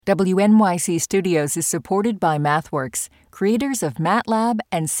WNYC Studios is supported by MathWorks, creators of MATLAB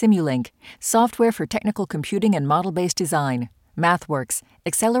and Simulink, software for technical computing and model-based design. MathWorks,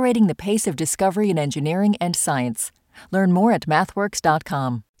 accelerating the pace of discovery in engineering and science. Learn more at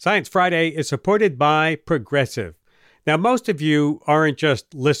mathworks.com. Science Friday is supported by Progressive. Now, most of you aren't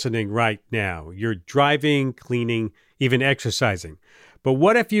just listening right now. You're driving, cleaning, even exercising. But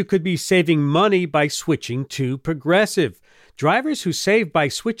what if you could be saving money by switching to Progressive? Drivers who save by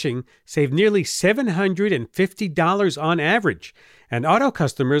switching save nearly $750 on average, and auto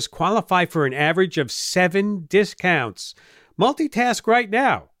customers qualify for an average of 7 discounts. Multitask right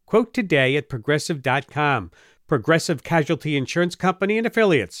now. Quote today at Progressive.com. Progressive Casualty Insurance Company and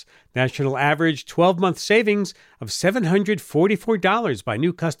Affiliates. National average 12-month savings of $744 by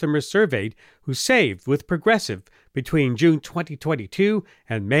new customers surveyed who saved with Progressive between June 2022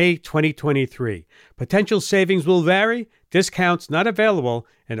 and May 2023. Potential savings will vary. Discounts not available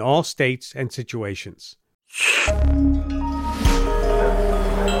in all states and situations.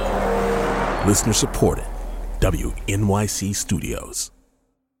 Listener supported. WNYC Studios.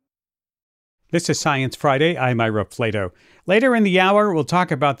 This is Science Friday. I'm Ira Flato. Later in the hour, we'll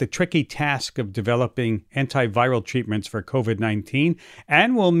talk about the tricky task of developing antiviral treatments for COVID-19,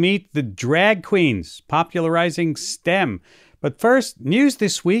 and we'll meet the drag queens popularizing STEM. But first, news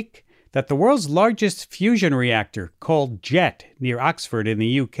this week that the world's largest fusion reactor, called JET, near Oxford in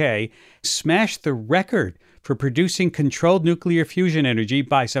the UK, smashed the record for producing controlled nuclear fusion energy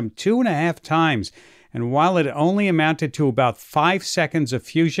by some 2.5 times. And while it only amounted to about 5 seconds of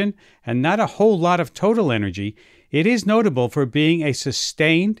fusion and not a whole lot of total energy, it is notable for being a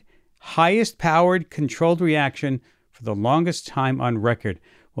sustained, highest-powered controlled reaction for the longest time on record.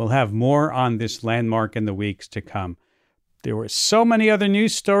 We'll have more on this landmark in the weeks to come. There were so many other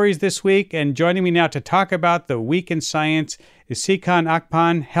news stories this week, and joining me now to talk about the week in science is Sikan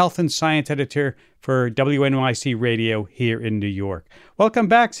Akpan, Health and Science Editor for WNYC Radio here in New York. Welcome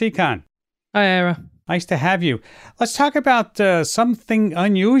back, Sikan. Hi, Ira. Nice to have you. Let's talk about something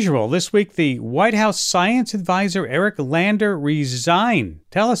unusual. This week, the White House science advisor, Eric Lander, resigned.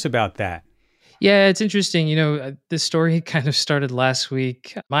 Tell us about that. Yeah, it's interesting. You know, this story kind of started last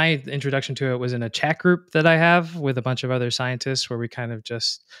week. My introduction to it was in a chat group that I have with a bunch of other scientists where we kind of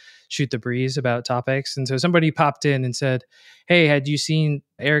just shoot the breeze about topics. And so somebody popped in and said, hey, had you seen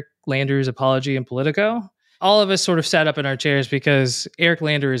Eric Lander's apology in Politico? All of us sort of sat up in our chairs because Eric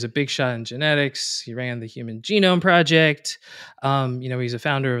Lander is a big shot in genetics. He ran the Human Genome Project. He's a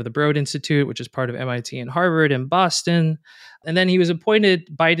founder of the Broad Institute, which is part of MIT and Harvard and Boston. And then he was appointed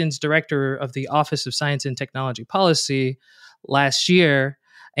Biden's director of the Office of Science and Technology Policy last year.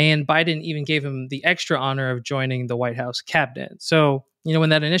 And Biden even gave him the extra honor of joining the White House cabinet. So, when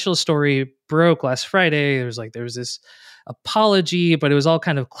that initial story broke last Friday, there was this apology, but it was all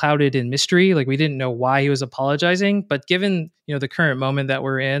kind of clouded in mystery. Like, we didn't know why he was apologizing. But given, the current moment that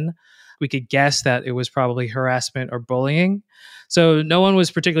we're in, we could guess that it was probably harassment or bullying. So no one was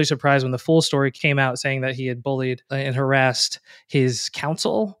particularly surprised when the full story came out saying that he had bullied and harassed his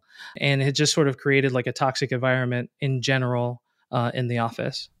counsel, and it just sort of created like a toxic environment in general in the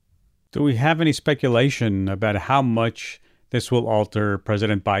office. Do we have any speculation about how much this will alter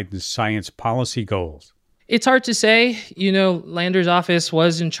President Biden's science policy goals? It's hard to say. Lander's office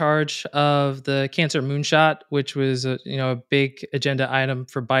was in charge of the cancer moonshot, which was a big agenda item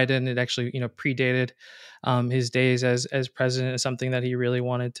for Biden. It actually predated his days as president. Is something that he really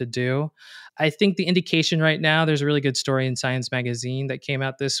wanted to do. I think the indication right now, there's a really good story in Science Magazine that came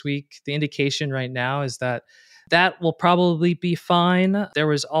out this week. The indication right now is that will probably be fine. There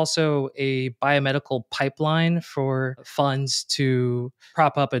was also a biomedical pipeline for funds to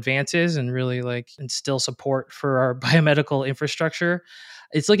prop up advances and really instill support for our biomedical infrastructure.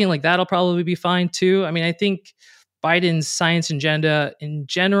 It's looking like that'll probably be fine too. I mean, I think Biden's science agenda in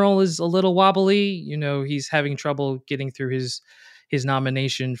general is a little wobbly. He's having trouble getting through his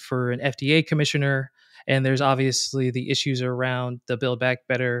nomination for an FDA commissioner. And there's obviously the issues around the Build Back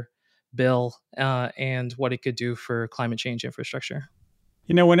Better bill and what it could do for climate change infrastructure.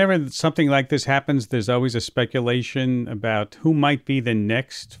 Whenever something like this happens, there's always a speculation about who might be the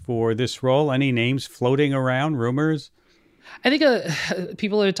next for this role. Any names floating around, rumors? I think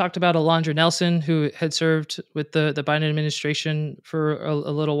people had talked about Alondra Nelson, who had served with the Biden administration for a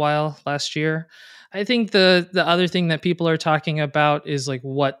little while last year. I think the other thing that people are talking about is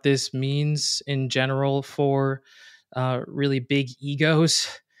what this means in general for really big egos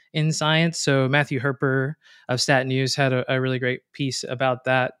in science. So Matthew Herper of Stat News had a really great piece about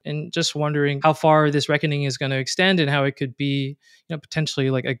that, and just wondering how far this reckoning is going to extend and how it could be, potentially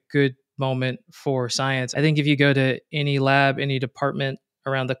a good moment for science. I think if you go to any lab, any department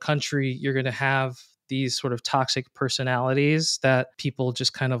around the country, you're going to have these sort of toxic personalities that people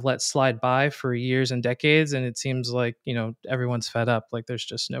just kind of let slide by for years and decades. And it seems like, everyone's fed up. Like there's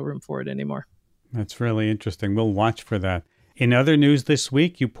just no room for it anymore. That's really interesting. We'll watch for that. In other news this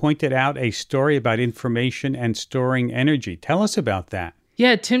week, you pointed out a story about information and storing energy. Tell us about that.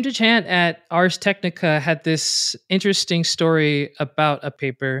 Yeah, Tim DeChant at Ars Technica had this interesting story about a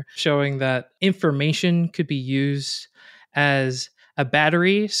paper showing that information could be used as a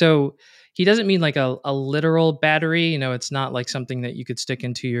battery. So he doesn't mean like a literal battery. It's not like something that you could stick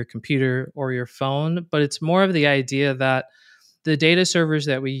into your computer or your phone, but it's more of the idea that the data servers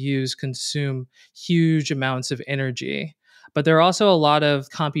that we use consume huge amounts of energy. But there are also a lot of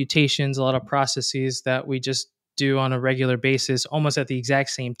computations, a lot of processes that we just do on a regular basis, almost at the exact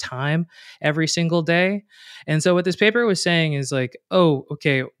same time every single day. And so what this paper was saying is like, oh,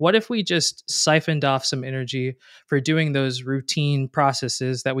 okay, what if we just siphoned off some energy for doing those routine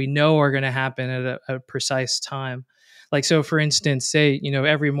processes that we know are going to happen at a precise time? Like, so for instance, say,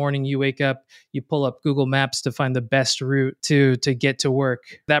 every morning you wake up, you pull up Google Maps to find the best route to get to work.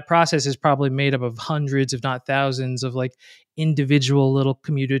 That process is probably made up of hundreds, if not thousands, of like individual little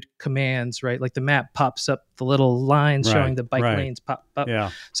commuted commands, right? Like the map pops up the little lines showing the bike lanes pop up.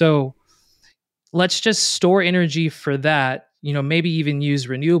 Yeah. So let's just store energy for that, maybe even use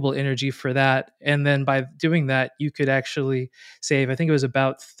renewable energy for that. And then by doing that, you could actually save, I think it was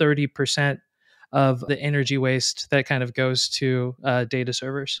about 30% of the energy waste that kind of goes to data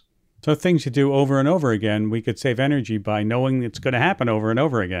servers. So things you do over and over again, we could save energy by knowing it's going to happen over and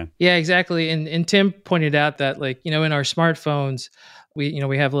over again. Yeah, exactly. And Tim pointed out that like, in our smartphones,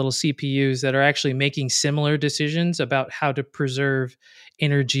 we have little CPUs that are actually making similar decisions about how to preserve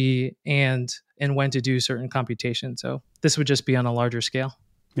energy and when to do certain computations. So this would just be on a larger scale.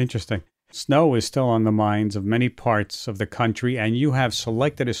 Interesting. Snow is still on the minds of many parts of the country, and you have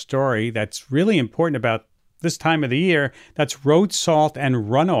selected a story that's really important about this time of the year. That's road salt and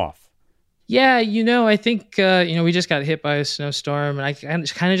runoff. Yeah, I think, we just got hit by a snowstorm, and I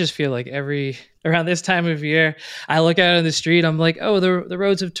kind of just feel like around this time of year, I look out on the street, I'm like, oh, the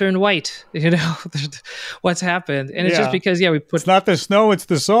roads have turned white, what's happened? And it's just because, it's not the snow, it's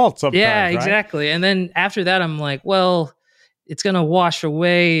the salt sometimes. Yeah, right? exactly. And then after that, I'm like, well, it's going to wash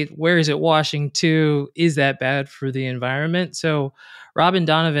away. Where is it washing to? Is that bad for the environment? So Robin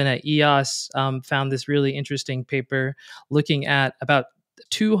Donovan at EOS found this really interesting paper looking at about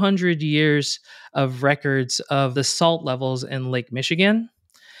 200 years of records of the salt levels in Lake Michigan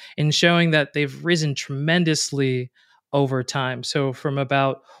and showing that they've risen tremendously over time. So from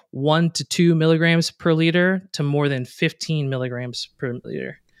about 1 to 2 milligrams per liter to more than 15 milligrams per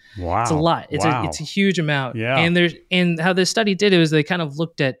liter. Wow. It's a lot. It's a huge amount. Yeah. And how the study did it was they kind of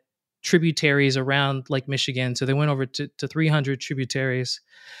looked at tributaries around Lake Michigan. So they went over to 300 tributaries,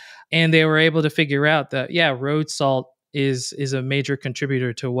 and they were able to figure out that, road salt is a major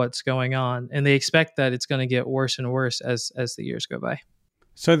contributor to what's going on. And they expect that it's going to get worse and worse as the years go by.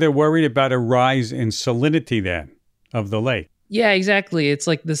 So they're worried about a rise in salinity then of the lake. Yeah, exactly. It's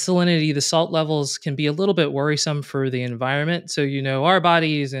like the salinity, the salt levels can be a little bit worrisome for the environment. So, our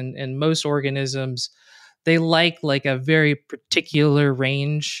bodies and most organisms, they like a very particular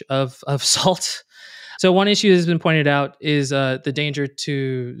range of salt. So one issue that's been pointed out is the danger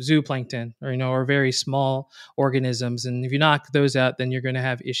to zooplankton or very small organisms. And if you knock those out, then you're going to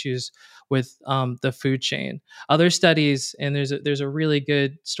have issues with the food chain. Other studies, and there's a really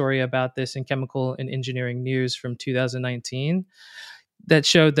good story about this in Chemical and Engineering News from 2019 that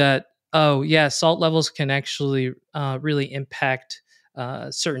showed that, salt levels can actually really impact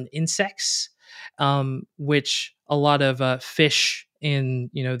certain insects, which a lot of fish in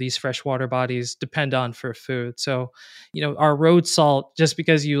these freshwater bodies depend on for food. So our road salt, just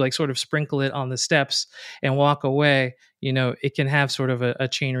because you sort of sprinkle it on the steps and walk away, it can have sort of a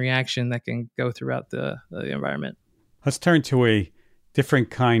chain reaction that can go throughout the environment. Let's turn to a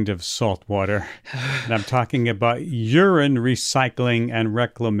different kind of salt water. And I'm talking about urine recycling and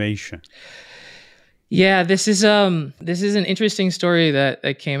reclamation. Yeah, this is an interesting story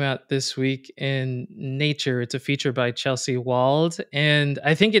that came out this week in Nature. It's a feature by Chelsea Wald, and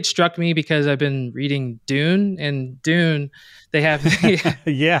I think it struck me because I've been reading Dune, and Dune, they have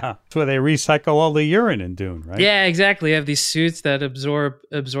yeah, that's where they recycle all the urine in Dune, right? Yeah, exactly. They have these suits that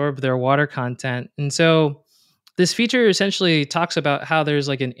absorb their water content, and so this feature essentially talks about how there's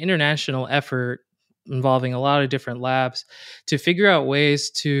an international effort involving a lot of different labs to figure out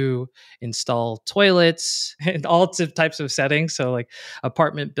ways to install toilets in all types of settings. So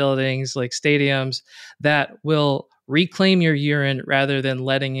apartment buildings, stadiums that will reclaim your urine rather than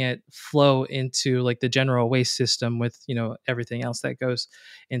letting it flow into like the general waste system with, everything else that goes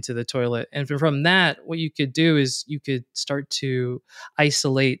into the toilet. And from that, what you could do is you could start to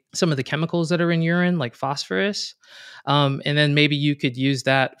isolate some of the chemicals that are in urine, like phosphorus. And then maybe you could use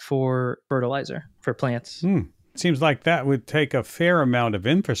that for fertilizer for plants. Seems like that would take a fair amount of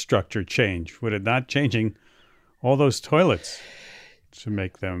infrastructure change, would it not? Changing all those toilets to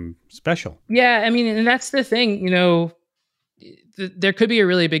make them special. Yeah, I mean, and that's the thing, there could be a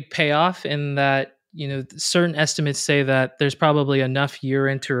really big payoff in that, certain estimates say that there's probably enough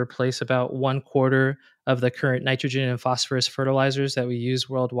urine to replace about 1/4 of the current nitrogen and phosphorus fertilizers that we use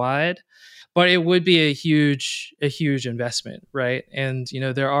worldwide. But it would be a huge investment, right? And,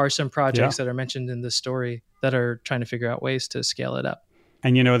 there are some projects that are mentioned in this story that are trying to figure out ways to scale it up.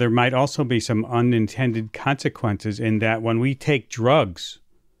 And, there might also be some unintended consequences in that when we take drugs,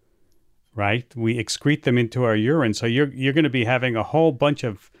 right, we excrete them into our urine. So you're going to be having a whole bunch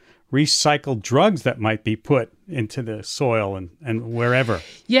of recycled drugs that might be put into the soil and wherever.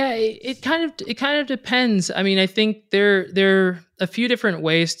 Yeah, it kind of depends. I mean, I think there are a few different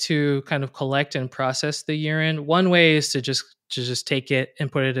ways to kind of collect and process the urine. One way is to just take it and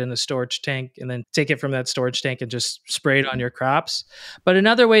put it in a storage tank and then take it from that storage tank and just spray it on your crops. But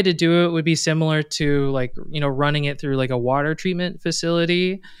another way to do it would be similar to running it through like a water treatment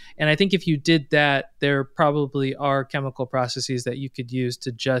facility. And I think if you did that, there probably are chemical processes that you could use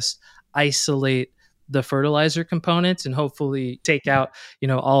to just isolate the fertilizer components and hopefully take out,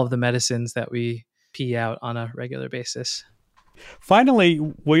 all of the medicines that we pee out on a regular basis. Finally,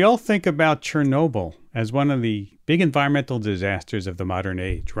 we all think about Chernobyl as one of the big environmental disasters of the modern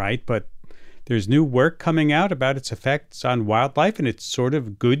age, right? But there's new work coming out about its effects on wildlife, and it's sort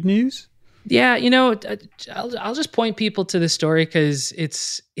of good news. Yeah, I'll just point people to this story because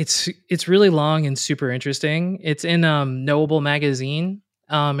it's really long and super interesting. It's in Knowable magazine,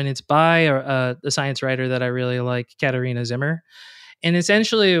 and it's by a science writer that I really like, Katarina Zimmer. And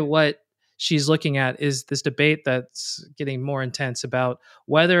essentially what she's looking at is this debate that's getting more intense about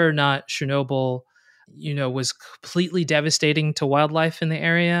whether or not Chernobyl, was completely devastating to wildlife in the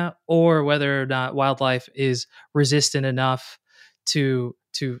area, or whether or not wildlife is resistant enough to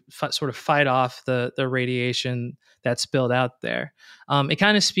sort of fight off the radiation that's spilled out there. It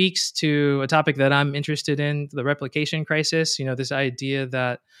kind of speaks to a topic that I'm interested in, the replication crisis. This idea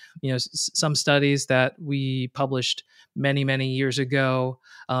that, some studies that we published many, many years ago,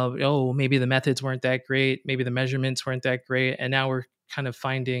 maybe the methods weren't that great, maybe the measurements weren't that great, and now we're kind of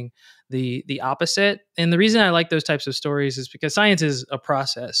finding the opposite. And the reason I like those types of stories is because science is a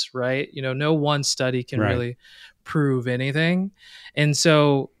process, right? No one study can really prove anything. And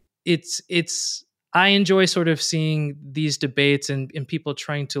so I enjoy sort of seeing these debates and people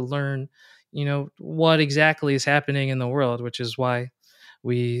trying to learn, what exactly is happening in the world, which is why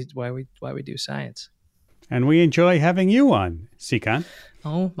we do science. And we enjoy having you on, Sikhan.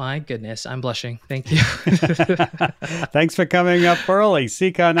 Oh my goodness, I'm blushing. Thank you. Thanks for coming up early.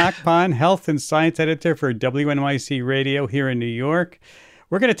 Sikhan Akpan, Health and Science Editor for WNYC Radio here in New York.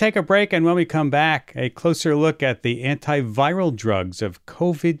 We're going to take a break, and when we come back, a closer look at the antiviral drugs of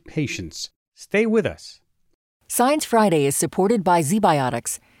COVID patients. Stay with us. Science Friday is supported by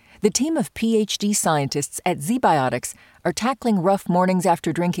ZBiotics. The team of PhD scientists at ZBiotics are tackling rough mornings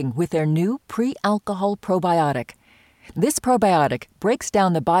after drinking with their new pre-alcohol probiotic. This probiotic breaks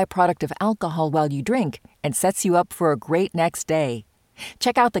down the byproduct of alcohol while you drink and sets you up for a great next day.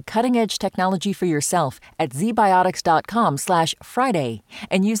 Check out the cutting-edge technology for yourself at zbiotics.com/Friday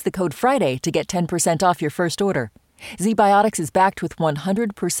and use the code Friday to get 10% off your first order. ZBiotics is backed with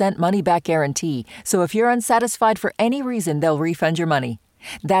 100% money-back guarantee, so if you're unsatisfied for any reason, they'll refund your money.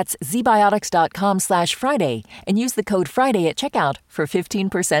 That's zbiotics.com/Friday and use the code Friday at checkout for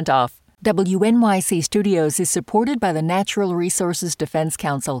 15% off. WNYC Studios is supported by the Natural Resources Defense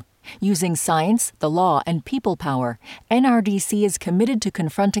Council. Using science, the law, and people power, NRDC is committed to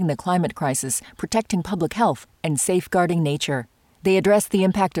confronting the climate crisis, protecting public health, and safeguarding nature. They address the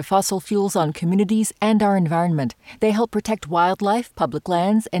impact of fossil fuels on communities and our environment. They help protect wildlife, public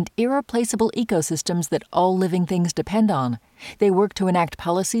lands, and irreplaceable ecosystems that all living things depend on. They work to enact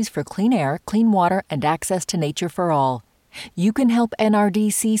policies for clean air, clean water, and access to nature for all. You can help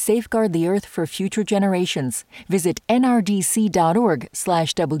NRDC safeguard the Earth for future generations. Visit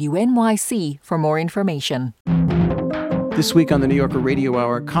nrdc.org/WNYC for more information. This week on the New Yorker Radio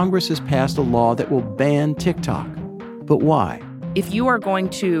Hour, Congress has passed a law that will ban TikTok. But why? If you are going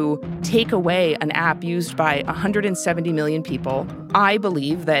to take away an app used by 170 million people, I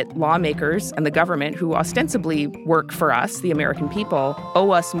believe that lawmakers and the government, who ostensibly work for us, the American people,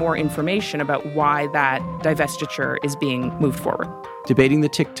 owe us more information about why that divestiture is being moved forward. Debating the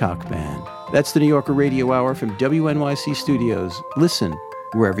TikTok ban. That's the New Yorker Radio Hour from WNYC Studios. Listen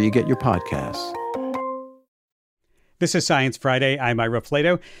wherever you get your podcasts. This is Science Friday. I'm Ira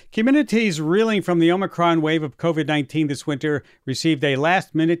Flato. Communities reeling from the Omicron wave of COVID-19 this winter received a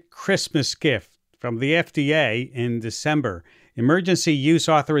last-minute Christmas gift from the FDA in December. Emergency use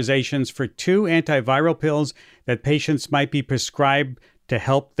authorizations for 2 antiviral pills that patients might be prescribed to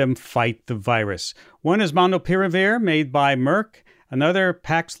help them fight the virus. One is molnupiravir, made by Merck. Another,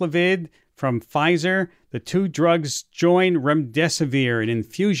 Paxlovid from Pfizer. The 2 drugs join remdesivir, an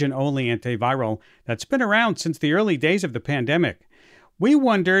infusion-only antiviral that's been around since the early days of the pandemic. We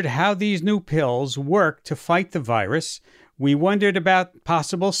wondered how these new pills work to fight the virus. We wondered about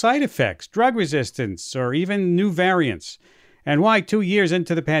possible side effects, drug resistance, or even new variants. And why 2 years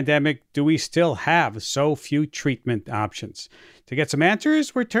into the pandemic do we still have so few treatment options? To get some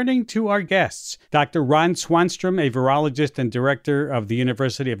answers, we're turning to our guests. Dr. Ron Swanstrom, a virologist and director of the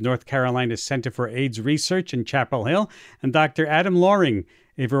University of North Carolina Center for AIDS Research in Chapel Hill, and Dr. Adam Loring,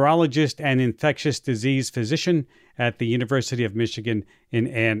 a virologist and infectious disease physician at the University of Michigan in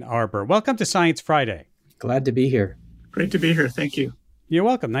Ann Arbor. Welcome to Science Friday. Glad to be here. Great to be here. Thank you. You're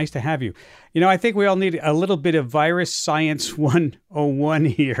welcome. Nice to have you. I think we all need a little bit of virus science 101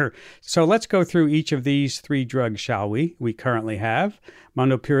 here. So let's go through each of these 3 drugs, shall we? We currently have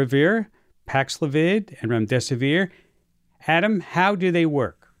molnupiravir, Paxlovid, and remdesivir. Adam, how do they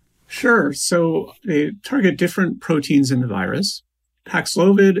work? Sure. So they target different proteins in the virus.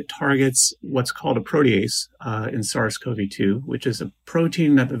 Paxlovid targets what's called a protease in SARS-CoV-2, which is a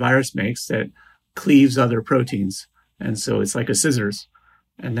protein that the virus makes that cleaves other proteins. And so it's like a scissors.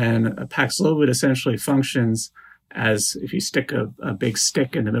 And then a Paxlovid essentially functions as if you stick a big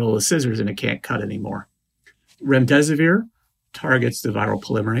stick in the middle of the scissors and it can't cut anymore. Remdesivir targets the viral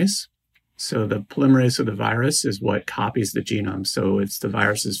polymerase. So the polymerase of the virus is what copies the genome. So it's the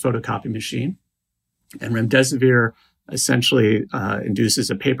virus's photocopy machine. And remdesivir essentially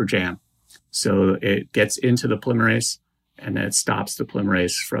induces a paper jam. So it gets into the polymerase and then it stops the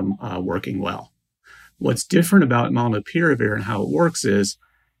polymerase from working well. What's different about molnupiravir and how it works is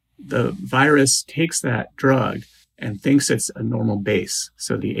the virus takes that drug and thinks it's a normal base.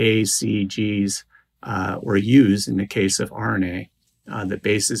 So the A's, C, G's were used in the case of RNA, the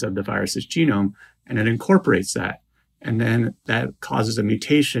bases of the virus's genome, and it incorporates that. And then that causes a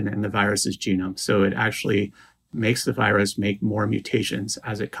mutation in the virus's genome. So it actually makes the virus make more mutations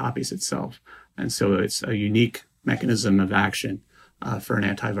as it copies itself. And so it's a unique mechanism of action for an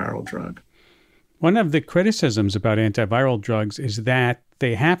antiviral drug. One of the criticisms about antiviral drugs is that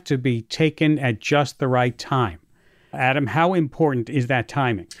they have to be taken at just the right time. Adam, how important is that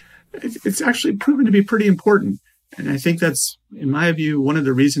timing? It's actually proven to be pretty important. And I think that's, in my view, one of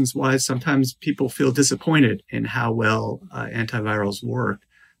the reasons why sometimes people feel disappointed in how well antivirals work,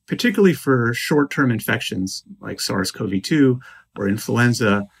 particularly for short-term infections like SARS-CoV-2 or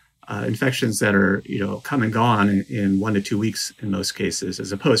influenza, infections that are, come and gone in 1 to 2 weeks in most cases,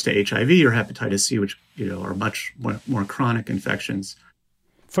 as opposed to HIV or hepatitis C, which, are much more chronic infections.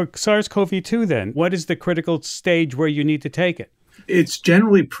 For SARS-CoV-2 then, what is the critical stage where you need to take it? It's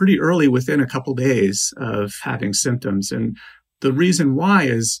generally pretty early within a couple days of having symptoms. And the reason why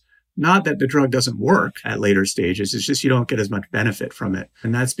is not that the drug doesn't work at later stages. It's just you don't get as much benefit from it.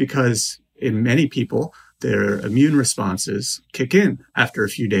 And that's because in many people, their immune responses kick in after a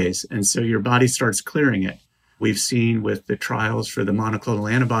few days. And so your body starts clearing it. We've seen with the trials for the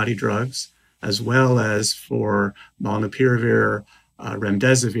monoclonal antibody drugs, as well as for molnupiravir,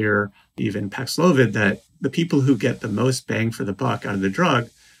 remdesivir, even Paxlovid, that the people who get the most bang for the buck out of the drug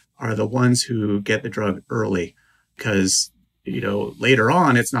are the ones who get the drug early. Because, later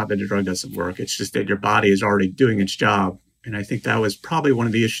on, it's not that the drug doesn't work. It's just that your body is already doing its job. And I think that was probably one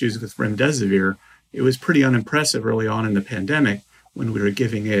of the issues with remdesivir. It was pretty unimpressive early on in the pandemic when we were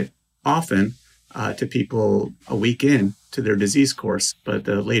giving it often to people a week in to their disease course. But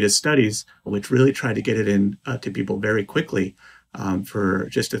the latest studies, which really tried to get it in to people very quickly for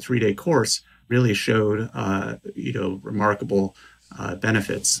just a 3-day course, really showed, remarkable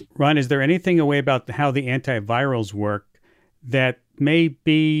benefits. Ron, is there anything away about how the antivirals work that may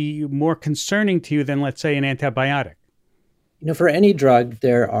be more concerning to you than, let's say, an antibiotic? For any drug,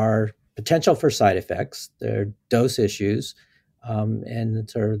 there are potential for side effects, there are dose issues, and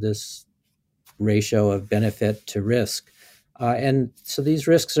sort of this ratio of benefit to risk. And so these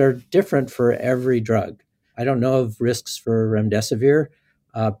risks are different for every drug. I don't know of risks for remdesivir.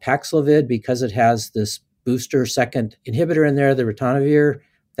 Paxlovid, because it has this booster second inhibitor in there, the ritonavir,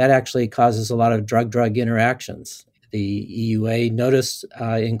 that actually causes a lot of drug-drug interactions. The EUA notice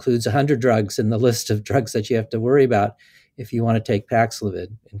includes 100 drugs in the list of drugs that you have to worry about if you want to take Paxlovid,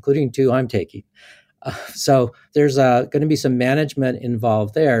 including 2 I'm taking. So there's going to be some management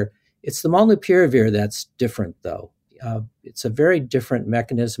involved there. It's the molnupiravir that's different, though. It's a very different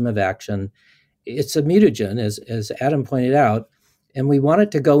mechanism of action. It's a mutagen, as Adam pointed out, and we want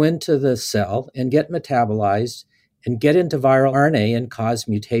it to go into the cell and get metabolized and get into viral RNA and cause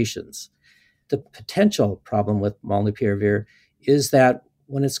mutations. The potential problem with molnupiravir is that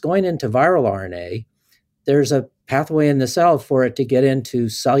when it's going into viral RNA, there's a pathway in the cell for it to get into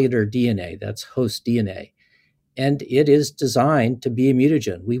cellular DNA, that's host DNA. And it is designed to be a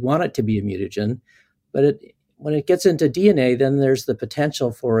mutagen. We want it to be a mutagen, but when it gets into DNA, then there's the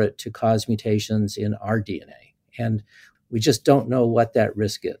potential for it to cause mutations in our DNA. And we just don't know what that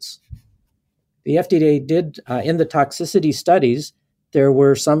risk is. The FDA did, in the toxicity studies, there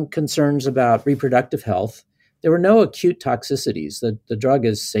were some concerns about reproductive health. There were no acute toxicities. The drug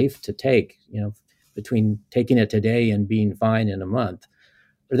is safe to take, between taking it today and being fine in a month.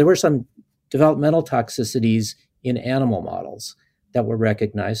 But there were some developmental toxicities in animal models that were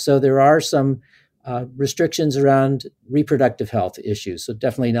recognized. So there are some restrictions around reproductive health issues. So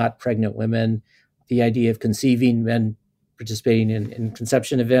definitely not pregnant women. The idea of conceiving men participating in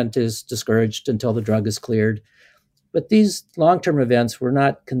conception event is discouraged until the drug is cleared. But these long-term events were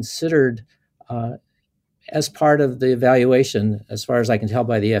not considered as part of the evaluation, as far as I can tell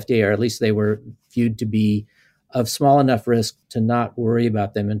by the FDA, or at least they were viewed to be of small enough risk to not worry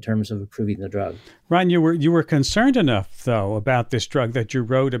about them in terms of approving the drug. Ron, you were concerned enough, though, about this drug that you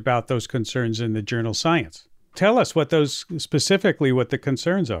wrote about those concerns in the journal Science. Tell us what the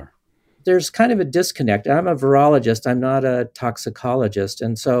concerns are. There's kind of a disconnect. I'm a virologist. I'm not a toxicologist.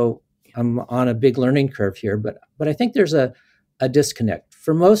 And so I'm on a big learning curve here. But I think there's a disconnect.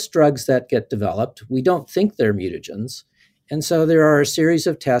 For most drugs that get developed, we don't think they're mutagens. And so there are a series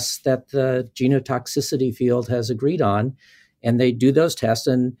of tests that the genotoxicity field has agreed on, and they do those tests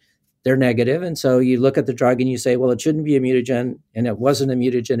and they're negative. And so you look at the drug and you say, well, it shouldn't be a mutagen, and it wasn't a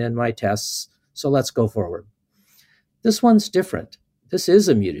mutagen in my tests, so let's go forward. This one's different. This is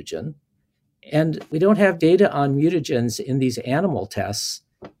a mutagen, and we don't have data on mutagens in these animal tests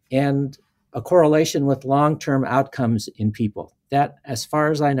and a correlation with long-term outcomes in people. That, as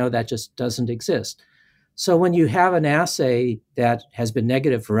far as I know, that just doesn't exist. So when you have an assay that has been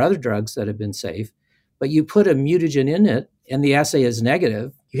negative for other drugs that have been safe, but you put a mutagen in it and the assay is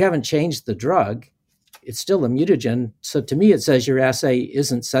negative, you haven't changed the drug, it's still a mutagen. So to me, it says your assay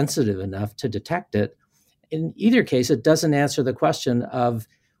isn't sensitive enough to detect it. In either case, it doesn't answer the question of,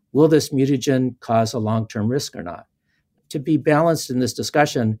 will this mutagen cause a long-term risk or not? To be balanced in this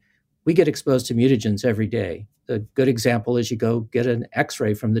discussion, we get exposed to mutagens every day. The good example is you go get an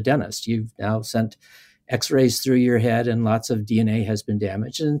X-ray from the dentist. You've now sent X-rays through your head and lots of DNA has been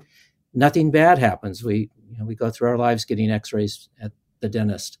damaged and nothing bad happens. We go through our lives getting X-rays at the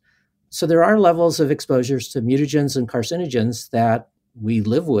dentist. So there are levels of exposures to mutagens and carcinogens that we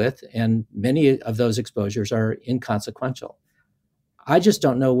live with, and many of those exposures are inconsequential. I just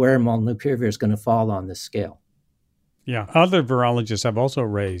don't know where molnupiravir is going to fall on this scale. Yeah. Other virologists have also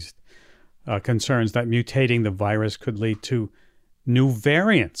raised concerns that mutating the virus could lead to new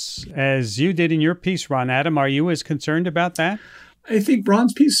variants, as you did in your piece, Ron. Adam, are you as concerned about that? I think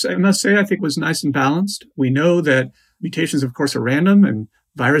Ron's piece, I must say, I think was nice and balanced. We know that mutations, of course, are random, and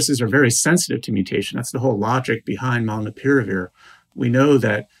viruses are very sensitive to mutation. That's the whole logic behind molnupiravir. We know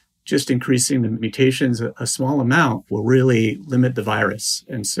that just increasing the mutations a small amount will really limit the virus.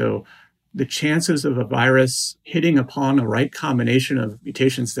 And so the chances of a virus hitting upon a right combination of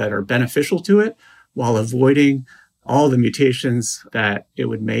mutations that are beneficial to it while avoiding all the mutations that it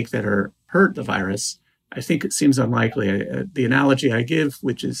would make that hurt the virus, I think it seems unlikely. The analogy I give,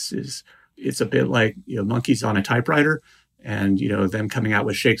 which is it's a bit like monkeys on a typewriter and them coming out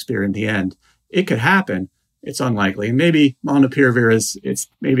with Shakespeare in the end. It could happen. It's unlikely. And maybe molnupiravir it's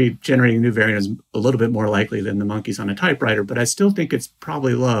maybe generating a new variant is a little bit more likely than the monkeys on a typewriter, but I still think it's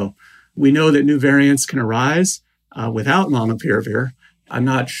probably low. We know that new variants can arise without molnupiravir. I'm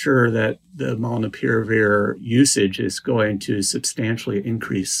not sure that the molnupiravir usage is going to substantially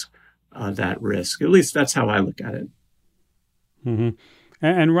increase that risk. At least that's how I look at it. Mm-hmm.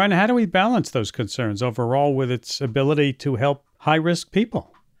 And Ron, how do we balance those concerns overall with its ability to help high-risk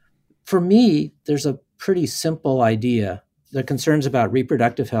people? For me, there's a pretty simple idea. The concerns about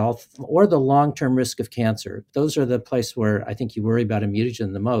reproductive health or the long-term risk of cancer, those are the place where I think you worry about a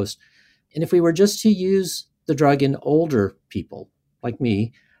mutagen the most. And if we were just to use the drug in older people like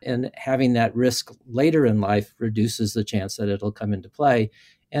me, and having that risk later in life reduces the chance that it'll come into play.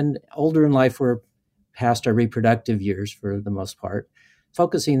 And older in life, we're past our reproductive years for the most part.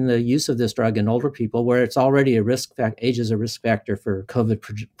 Focusing the use of this drug in older people, where it's already age is a risk factor for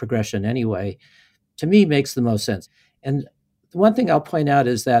COVID progression anyway, to me makes the most sense. And the one thing I'll point out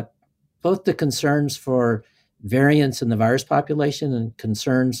is that both the concerns for variants in the virus population and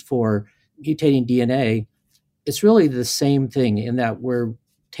concerns for mutating DNA, it's really the same thing in that we're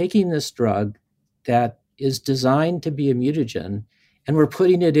taking this drug that is designed to be a mutagen, and we're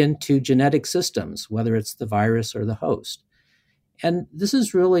putting it into genetic systems, whether it's the virus or the host. And this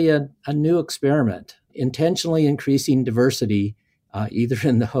is really a new experiment, intentionally increasing diversity, either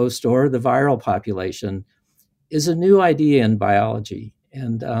in the host or the viral population, is a new idea in biology.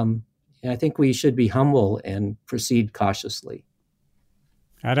 And I think we should be humble and proceed cautiously.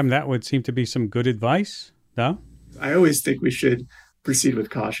 Adam, that would seem to be some good advice, no? I always think we should proceed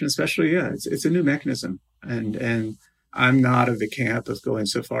with caution, especially, it's a new mechanism. And I'm not of the camp of going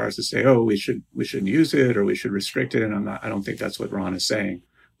so far as to say, we shouldn't use it or we should restrict it. And I don't think that's what Ron is saying.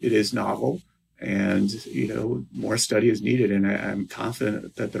 It is novel, and, more study is needed. And I'm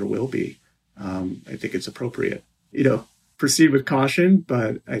confident that there will be. I think it's appropriate, proceed with caution,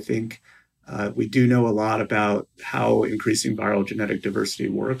 but I think we do know a lot about how increasing viral genetic diversity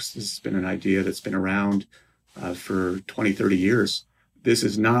works. This has been an idea that's been around for 20, 30 years. This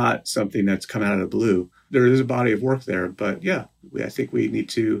is not something that's come out of the blue. There is a body of work there, but I think we need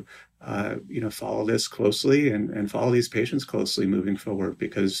to, follow this closely and follow these patients closely moving forward,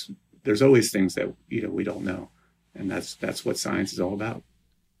 because there's always things that, we don't know. And that's what science is all about.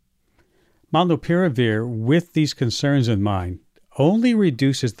 Molnupiravir, with these concerns in mind, only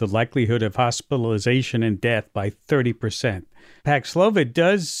reduces the likelihood of hospitalization and death by 30%. Paxlovid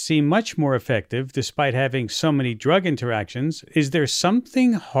does seem much more effective despite having so many drug interactions. Is there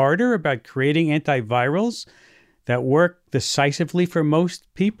something harder about creating antivirals that work decisively for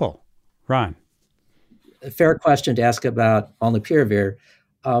most people? Ron? A fair question to ask about molnupiravir.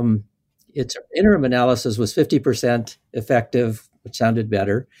 Its interim analysis was 50% effective, which sounded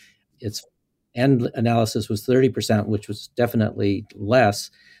better. Its end analysis was 30%, which was definitely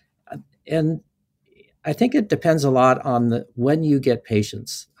less. And I think it depends a lot on when you get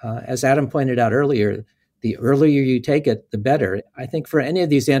patients. As Adam pointed out earlier, the earlier you take it, the better. I think for any of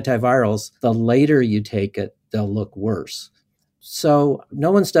these antivirals, the later you take it, they'll look worse. So no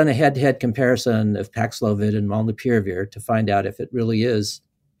one's done a head-to-head comparison of Paxlovid and molnupiravir to find out if it really is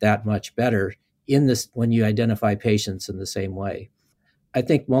that much better in this when you identify patients in the same way. I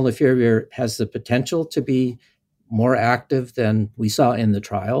think molnupiravir has the potential to be more active than we saw in the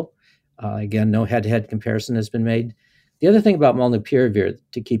trial. Again, no head-to-head comparison has been made. The other thing about molnupiravir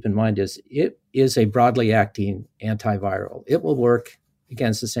to keep in mind is it is a broadly acting antiviral. It will work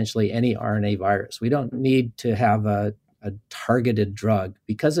against essentially any RNA virus. We don't need to have a targeted drug.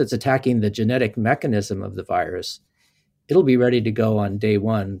 Because it's attacking the genetic mechanism of the virus, it'll be ready to go on day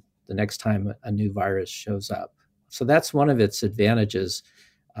one the next time a new virus shows up. So that's one of its advantages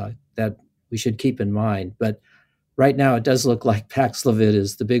that we should keep in mind. But right now, it does look like Paxlovid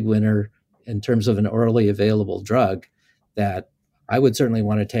is the big winner in terms of an orally available drug that I would certainly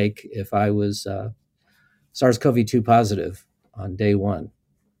want to take if I was SARS-CoV-2 positive on day one.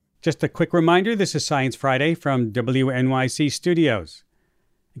 Just a quick reminder, this is Science Friday from WNYC Studios.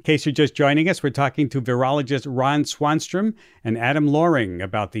 In case you're just joining us, we're talking to virologist Ron Swanstrom and Adam Loring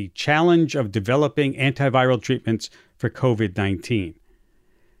about the challenge of developing antiviral treatments for COVID-19.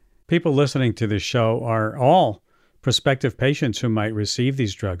 People listening to this show are all prospective patients who might receive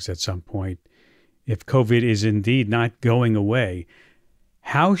these drugs at some point. If COVID is indeed not going away,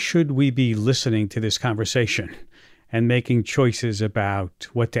 how should we be listening to this conversation and making choices about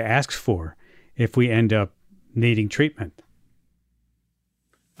what to ask for if we end up needing treatment?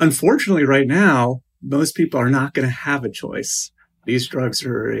 Unfortunately, right now, most people are not going to have a choice. These drugs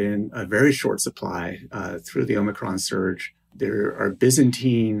are in a very short supply through the Omicron surge. There are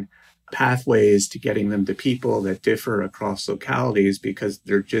Byzantine pathways to getting them to people that differ across localities because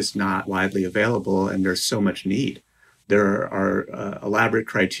they're just not widely available and there's so much need. There are elaborate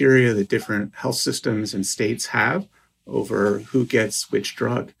criteria that different health systems and states have over who gets which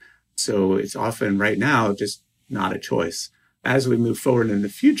drug. So it's often right now just not a choice. As we move forward in the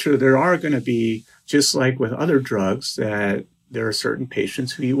future, there are going to be, just like with other drugs, that there are certain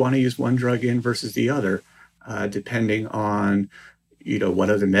patients who you want to use one drug in versus the other, depending on, what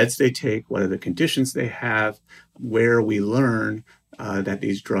are the meds they take, what are the conditions they have, where we learn that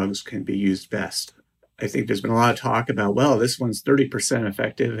these drugs can be used best. I think there's been a lot of talk about, this one's 30%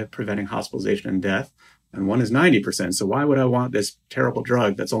 effective at preventing hospitalization and death. and one is 90%. So why would I want this terrible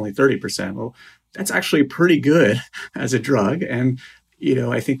drug that's only 30%? Well, that's actually pretty good as a drug. And,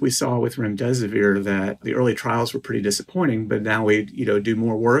 I think we saw with remdesivir that the early trials were pretty disappointing, but now we, do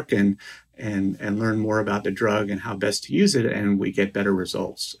more work and learn more about the drug and how best to use it, and we get better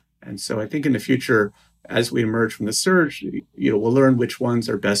results. And so I think in the future, as we emerge from the surge, we'll learn which ones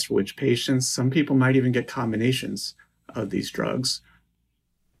are best for which patients. Some people might even get combinations of these drugs.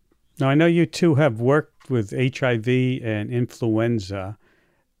 Now, I know you two have worked with HIV and influenza.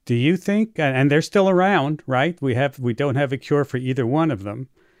 Do you think, and they're still around, right? We don't have a cure for either one of them.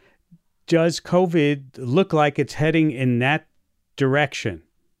 Does COVID look like it's heading in that direction?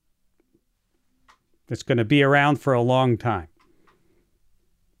 It's going to be around for a long time.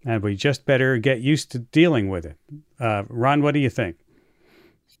 And we just better get used to dealing with it. Ron, what do you think?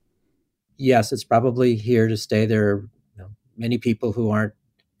 Yes, it's probably here to stay. There are many people who aren't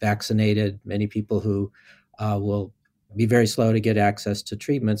vaccinated, many people who will be very slow to get access to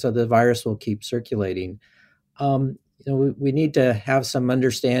treatment. So the virus will keep circulating. We need to have some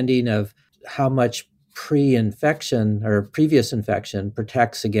understanding of how much pre-infection or previous infection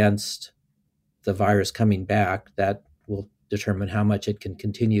protects against the virus coming back. That will determine how much it can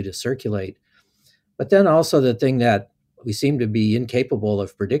continue to circulate. But then also the thing that we seem to be incapable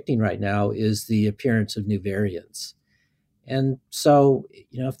of predicting right now is the appearance of new variants. And so,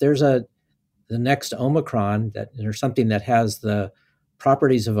 if there's the next Omicron or something that has the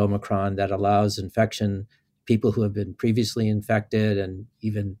properties of Omicron that allows infection, people who have been previously infected and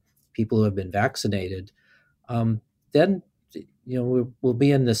even people who have been vaccinated, then we'll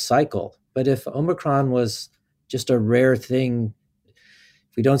be in this cycle. But if Omicron was just a rare thing,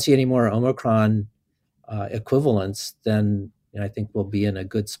 if we don't see any more Omicron equivalents, then I think we'll be in a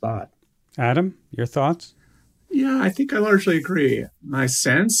good spot. Adam, your thoughts? Yeah, I think I largely agree. My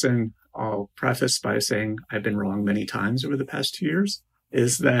sense, and I'll preface by saying I've been wrong many times over the past 2 years,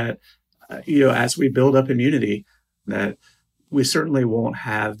 is that, as we build up immunity, that we certainly won't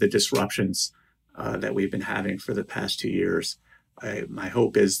have the disruptions that we've been having for the past 2 years. My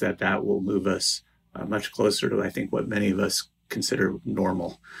hope is that will move us much closer to, I think, what many of us consider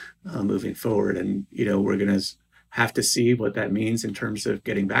normal moving forward. And, we're going to have to see what that means in terms of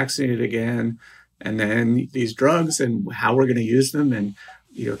getting vaccinated again, and then these drugs and how we're going to use them. And,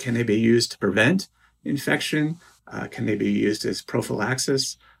 can they be used to prevent infection? Can they be used as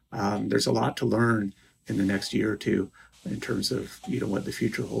prophylaxis? There's a lot to learn in the next year or two in terms of, what the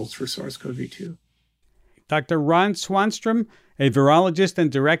future holds for SARS-CoV-2. Dr. Ron Swanstrom, a virologist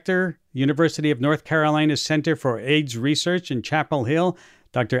and director, University of North Carolina Center for AIDS Research in Chapel Hill.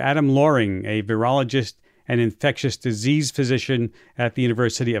 Dr. Adam Loring, a virologist and infectious disease physician at the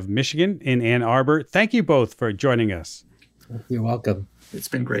University of Michigan in Ann Arbor. Thank you both for joining us. You're welcome. It's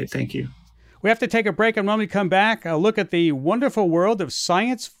been great. Thank you. We have to take a break, and when we come back, I'll look at the wonderful world of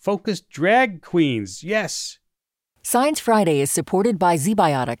science-focused drag queens. Yes. Science Friday is supported by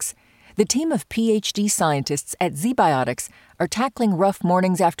ZBiotics. The team of PhD scientists at ZBiotics are tackling rough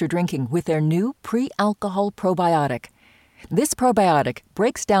mornings after drinking with their new pre-alcohol probiotic. This probiotic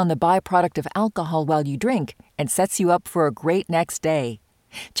breaks down the byproduct of alcohol while you drink and sets you up for a great next day.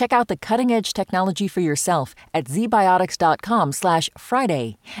 Check out the cutting-edge technology for yourself at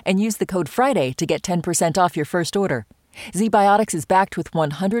zbiotics.com/Friday and use the code Friday to get 10% off your first order. ZBiotics is backed with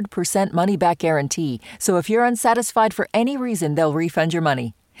 100% money-back guarantee, so if you're unsatisfied for any reason, they'll refund your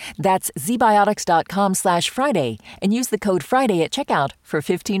money. That's zbiotics.com/Friday and use the code Friday at checkout for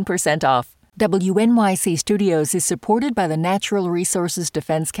 15% off. WNYC Studios is supported by the Natural Resources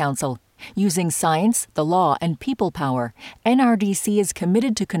Defense Council. Using science, the law, and people power, NRDC is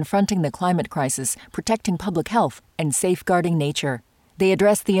committed to confronting the climate crisis, protecting public health, and safeguarding nature. They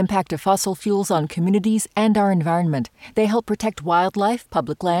address the impact of fossil fuels on communities and our environment. They help protect wildlife,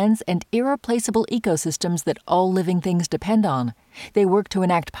 public lands, and irreplaceable ecosystems that all living things depend on. They work to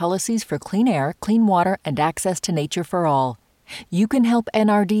enact policies for clean air, clean water, and access to nature for all. You can help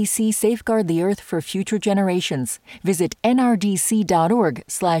NRDC safeguard the Earth for future generations. Visit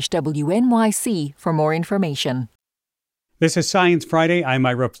nrdc.org/WNYC for more information. This is Science Friday. I'm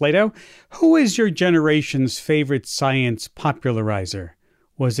Ira Flato. Who is your generation's favorite science popularizer?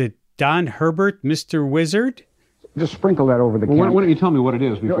 Was it Don Herbert, Mr. Wizard? Just sprinkle that over the camera. Why don't you tell me what it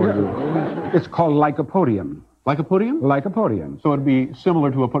is before you do it? It's called lycopodium. Lycopodium? Lycopodium. So it'd be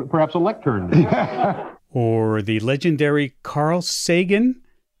similar to perhaps a lectern. Or the legendary Carl Sagan?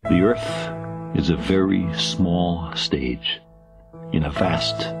 The Earth is a very small stage in a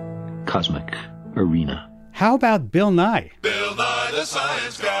vast cosmic arena. How about Bill Nye? Bill Nye the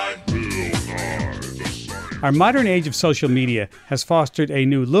Science Guy. Bill Nye the Science Guy. Our modern age of social media has fostered a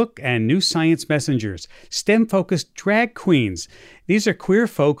new look and new science messengers, STEM-focused drag queens. These are queer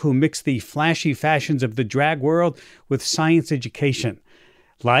folk who mix the flashy fashions of the drag world with science education.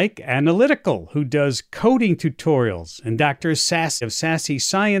 Like Analytical, who does coding tutorials, and Dr. Sass of Sassy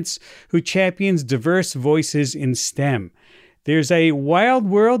Science, who champions diverse voices in STEM. There's a wild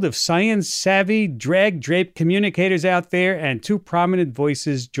world of science-savvy, drag-draped communicators out there, and two prominent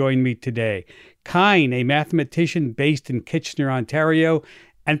voices join me today. Kyne, a mathematician based in Kitchener, Ontario,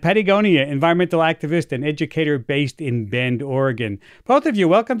 and Patagonia, environmental activist and educator based in Bend, Oregon. Both of you,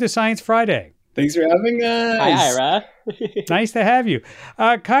 welcome to Science Friday. Thanks for having us. Hi, Ira. Nice to have you.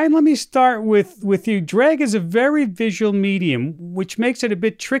 Kyne, let me start with you. Drag is a very visual medium, which makes it a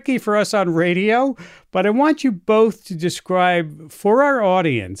bit tricky for us on radio, but I want you both to describe for our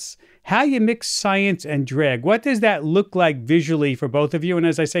audience how you mix science and drag. What does that look like visually for both of you? And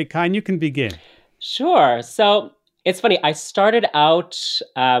as I say, Kyne, you can begin. Sure. So it's funny. I started out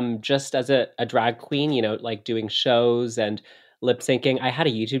just as a drag queen, like doing shows and lip syncing. I had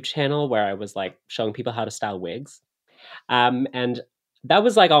a YouTube channel where I was like showing people how to style wigs. And that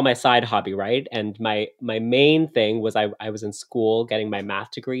was like all my side hobby, right? And my main thing was I was in school getting my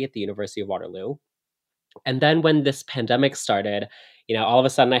math degree at the University of Waterloo. And then when this pandemic started, all of a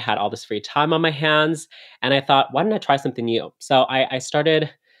sudden I had all this free time on my hands and I thought, why don't I try something new? So I started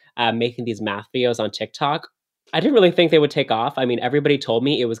making these math videos on TikTok. I didn't really think they would take off. I mean, everybody told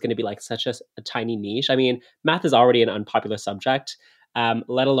me it was going to be like such a tiny niche. I mean, math is already an unpopular subject,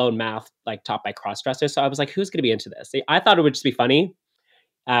 let alone math like taught by crossdressers. So I was like, who's going to be into this? I thought it would just be funny.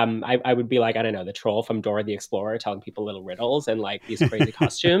 I would be like, I don't know, the troll from Dora the Explorer telling people little riddles and like these crazy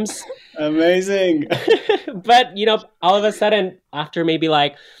costumes. Amazing. But, all of a sudden, after maybe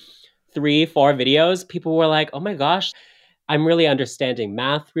like 3-4 videos, people were like, oh my gosh, I'm really understanding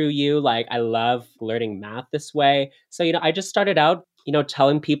math through you. Like, I love learning math this way. So, I just started out,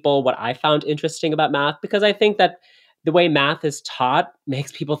 telling people what I found interesting about math, because I think that the way math is taught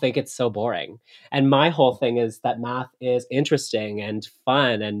makes people think it's so boring. And my whole thing is that math is interesting and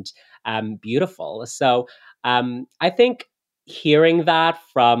fun and beautiful. So I think hearing that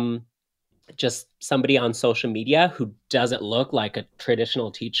from just somebody on social media who doesn't look like a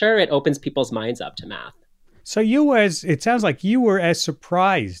traditional teacher, it opens people's minds up to math. So it sounds like you were as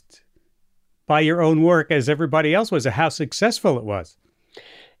surprised by your own work as everybody else was at how successful it was.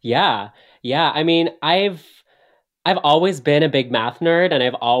 Yeah. I mean, I've always been a big math nerd and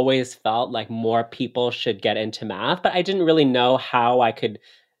I've always felt like more people should get into math, but I didn't really know how I could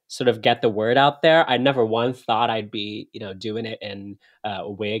sort of get the word out there. I never once thought I'd be, doing it in a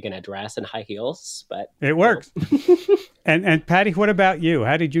wig and a dress and high heels, but it works. And Patty, what about you?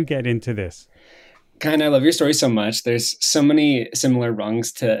 How did you get into this? Kyne, I love your story so much. There's so many similar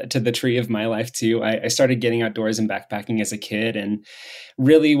rungs to the tree of my life too. I started getting outdoors and backpacking as a kid and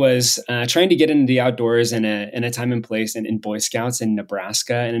really was trying to get into the outdoors in a time and place in Boy Scouts in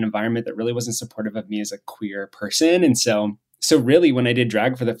Nebraska, in an environment that really wasn't supportive of me as a queer person. And so really when I did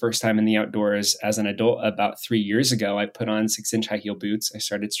drag for the first time in the outdoors as an adult about 3 years ago, I put on 6-inch high heel boots. I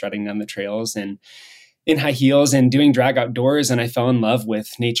started strutting down the trails and in high heels and doing drag outdoors. And I fell in love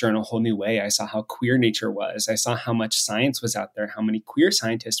with nature in a whole new way. I saw how queer nature was. I saw how much science was out there, how many queer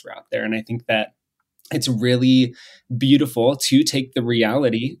scientists were out there. And I think that it's really beautiful to take the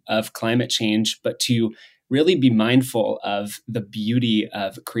reality of climate change, but to really be mindful of the beauty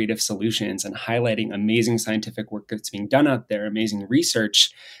of creative solutions and highlighting amazing scientific work that's being done out there, amazing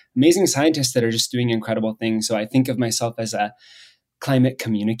research, amazing scientists that are just doing incredible things. So I think of myself as a climate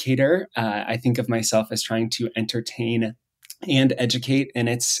communicator. I think of myself as trying to entertain and educate. And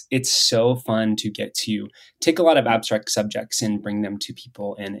it's so fun to get to take a lot of abstract subjects and bring them to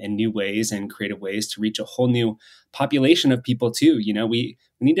people in new ways and creative ways to reach a whole new population of people too. We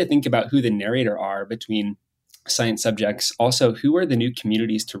need to think about who the narrator are between science subjects. Also, who are the new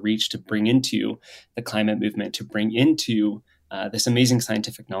communities to reach, to bring into the climate movement, to bring into this amazing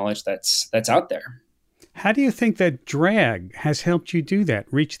scientific knowledge that's out there. How do you think that drag has helped you do that,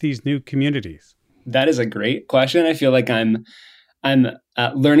 reach these new communities? That is a great question. I feel like I'm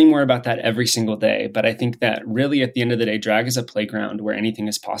learning more about that every single day. But I think that really at the end of the day, drag is a playground where anything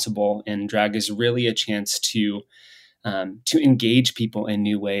is possible. And drag is really a chance to engage people in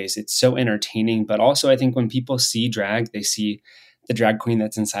new ways. It's so entertaining. But also I think when people see drag, they see the drag queen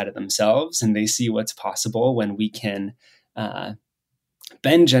that's inside of themselves, and they see what's possible when we can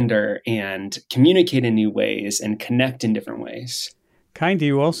bend gender and communicate in new ways and connect in different ways. Kyne, do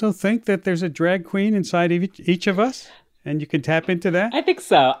you also think that there's a drag queen inside of each of us and you can tap into that? I think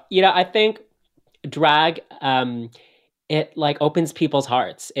so. I think drag, it like opens people's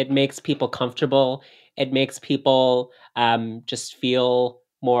hearts. It makes people comfortable. it makes people just feel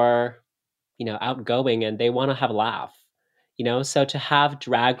more, outgoing, and they want to have a laugh. So to have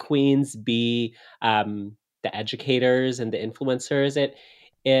drag queens be the educators and the influencers,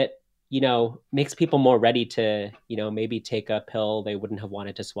 it makes people more ready to, maybe take a pill they wouldn't have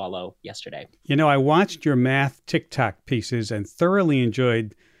wanted to swallow yesterday. I watched your math TikTok pieces and thoroughly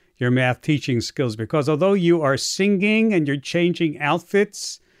enjoyed your math teaching skills, because although you are singing and you're changing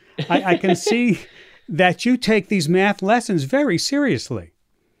outfits, I can see that you take these math lessons very seriously.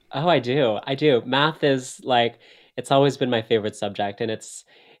 Oh, I do. Math is it's always been my favorite subject, and it's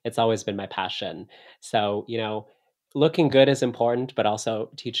always been my passion. So, looking good is important, but also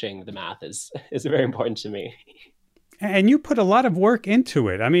teaching the math is very important to me. And you put a lot of work into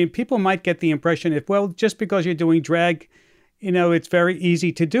it. I mean, people might get the impression just because you're doing drag, it's very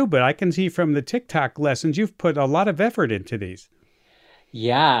easy to do. But I can see from the TikTok lessons, you've put a lot of effort into these.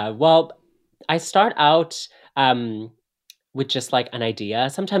 Yeah. Well, I start out with just an idea.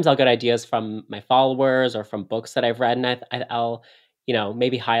 Sometimes I'll get ideas from my followers or from books that I've read, and I'll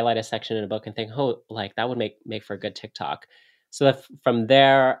maybe highlight a section in a book and think, oh, that would make for a good TikTok. So from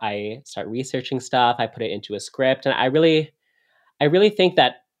there, I start researching stuff. I put it into a script, and I really think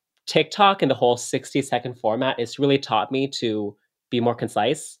that TikTok and the whole 60-second format has really taught me to be more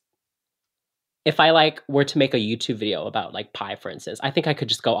concise. If I were to make a YouTube video about pie, for instance, I think I could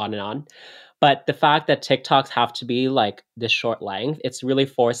just go on and on. But the fact that TikToks have to be this short length, it's really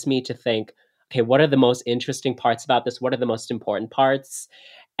forced me to think, okay, what are the most interesting parts about this? What are the most important parts?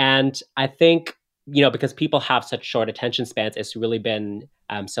 And I think, because people have such short attention spans, it's really been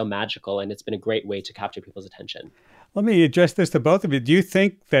so magical, and it's been a great way to capture people's attention. Let me address this to both of you. Do you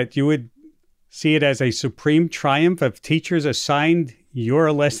think that you would see it as a supreme triumph if teachers assigned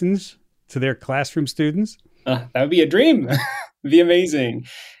your lessons to their classroom students? That would be a dream. It'd be amazing.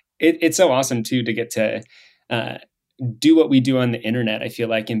 It's so awesome, too, to get to do what we do on the internet, I feel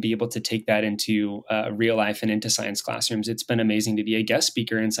like, and be able to take that into real life and into science classrooms. It's been amazing to be a guest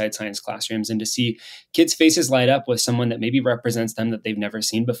speaker inside science classrooms and to see kids' faces light up with someone that maybe represents them that they've never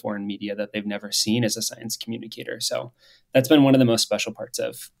seen before in media, that they've never seen as a science communicator. So that's been one of the most special parts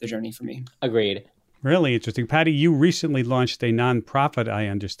of the journey for me. Agreed. Really interesting. Patty, you recently launched a nonprofit, I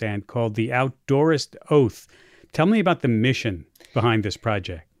understand, called The Outdoorist Oath. Tell me about the mission behind this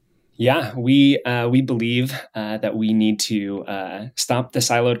project. Yeah, we believe that we need to stop the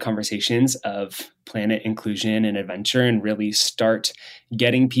siloed conversations of planet inclusion and adventure and really start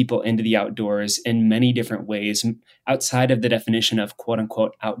getting people into the outdoors in many different ways outside of the definition of quote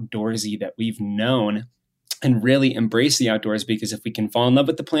unquote outdoorsy that we've known, and really embrace the outdoors, because if we can fall in love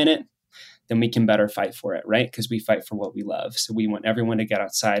with the planet, then we can better fight for it, right? Because we fight for what we love. So we want everyone to get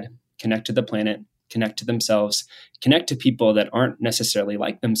outside, connect to the planet, connect to themselves, connect to people that aren't necessarily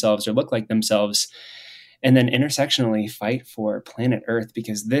like themselves or look like themselves, and then intersectionally fight for planet Earth,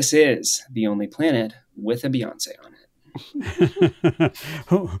 because this is the only planet with a Beyonce on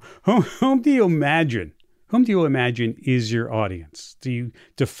it. Whom do you imagine? Whom do you imagine is your audience? Do you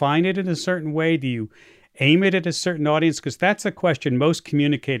define it in a certain way? Do you aim it at a certain audience? Because that's a question most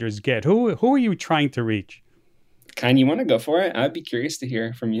communicators get. Who are you trying to reach? Kind, you want to go for it? I'd be curious to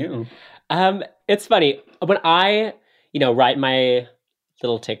hear from you. It's funny. When I, write my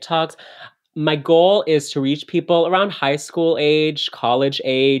little TikToks, my goal is to reach people around high school age, college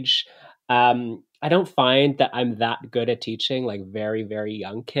age. I don't find that I'm that good at teaching very, very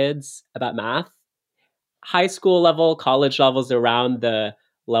young kids about math. High school level, college levels around the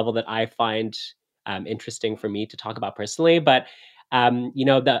level that I find interesting for me to talk about personally. But,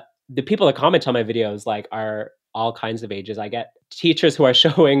 the people that comment on my videos are all kinds of ages. I get teachers who are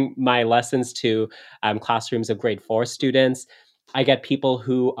showing my lessons to classrooms of grade 4 students. I get people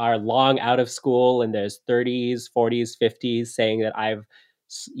who are long out of school in their 30s, 40s, 50s saying that I've,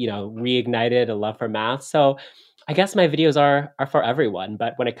 reignited a love for math. So I guess my videos are for everyone.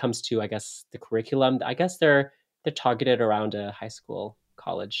 But when it comes to, the curriculum, I guess they're targeted around a high school,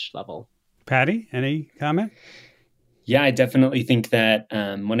 college level. Patty, any comment? Yeah, I definitely think that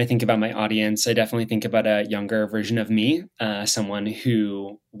when I think about my audience, I definitely think about a younger version of me, someone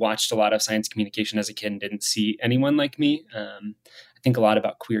who watched a lot of science communication as a kid and didn't see anyone like me. I think a lot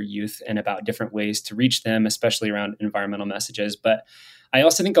about queer youth and about different ways to reach them, especially around environmental messages. But I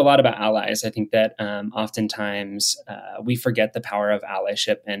also think a lot about allies. I think that oftentimes we forget the power of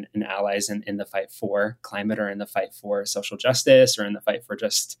allyship and allies in the fight for climate, or in the fight for social justice, or in the fight for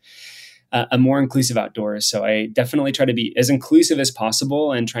just a more inclusive outdoors. So I definitely try to be as inclusive as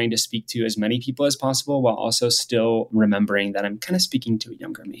possible and trying to speak to as many people as possible, while also still remembering that I'm kind of speaking to a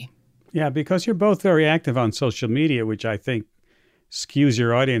younger me. Yeah, because you're both very active on social media, which I think skews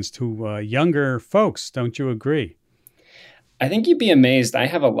your audience to younger folks. Don't you agree? I think you'd be amazed. I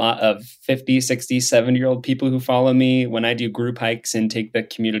have a lot of 50, 60, 70-year-old people who follow me when I do group hikes and take the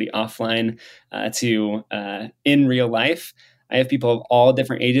community offline to in real life. I have people of all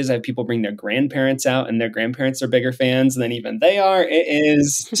different ages. I have people bring their grandparents out, and their grandparents are bigger fans than even they are. It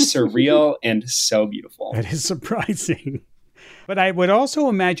is surreal and so beautiful. That is surprising. But I would also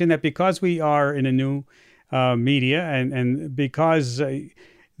imagine that because we are in a new media and because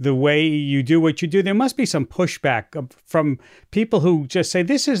the way you do what you do, there must be some pushback from people who just say,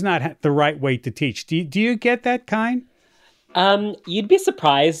 this is not the right way to teach. Do you get that kind? You'd be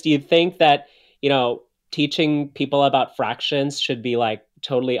surprised. You'd think that, teaching people about fractions should be like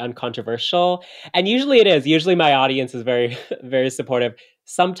totally uncontroversial. And usually it is. Usually my audience is very, very supportive.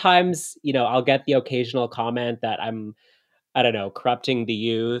 Sometimes, I'll get the occasional comment that I'm, corrupting the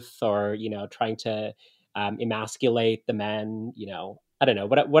youth or, trying to emasculate the men,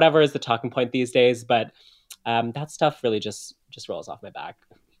 whatever is the talking point these days. But that stuff really just rolls off my back.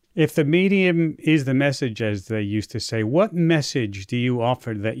 If the medium is the message, as they used to say, what message do you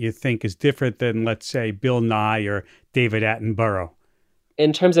offer that you think is different than, let's say, Bill Nye or David Attenborough?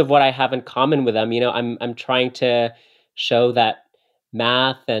 In terms of what I have in common with them, I'm trying to show that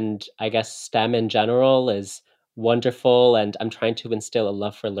math and I guess STEM in general is wonderful, and I'm trying to instill a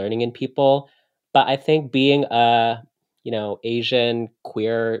love for learning in people. But I think being a, Asian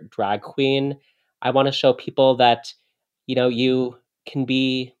queer drag queen, I want to show people that, you can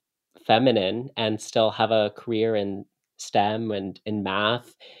be feminine and still have a career in STEM and in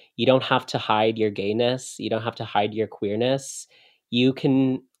math. You don't have to hide your gayness. You don't have to hide your queerness. You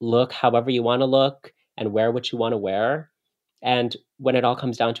can look however you want to look and wear what you want to wear. And when it all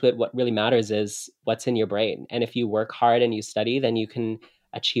comes down to it, what really matters is what's in your brain. And if you work hard and you study, then you can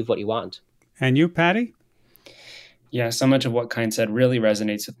achieve what you want. And you, Patty? Yeah, so much of what Kyne said really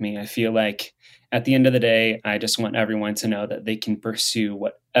resonates with me. I feel like at the end of the day, I just want everyone to know that they can pursue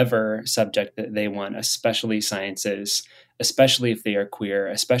whatever subject that they want, especially sciences, especially if they are queer,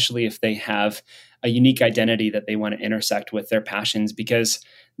 especially if they have a unique identity that they want to intersect with their passions, because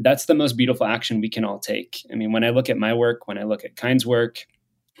that's the most beautiful action we can all take. I mean, when I look at my work, when I look at Kyne's work,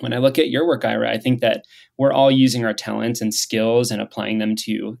 when I look at your work, Ira, I think that we're all using our talents and skills and applying them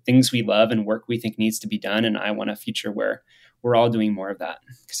to things we love and work we think needs to be done. And I want a future where we're all doing more of that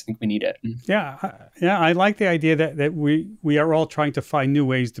because I think we need it. Yeah. I like the idea that we are all trying to find new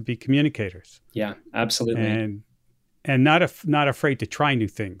ways to be communicators. Yeah, absolutely. And not afraid to try new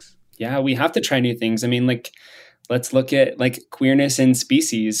things. Yeah, we have to try new things. I mean, let's look at queerness in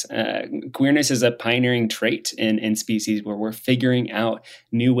species. Queerness is a pioneering trait in species where we're figuring out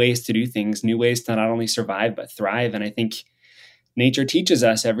new ways to do things, new ways to not only survive, but thrive. And I think nature teaches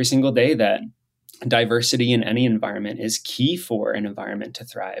us every single day that diversity in any environment is key for an environment to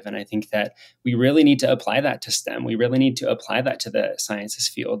thrive. And I think that we really need to apply that to STEM. We really need to apply that to the sciences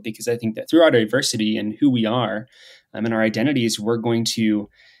field, because I think that through our diversity and who we are and our identities, we're going to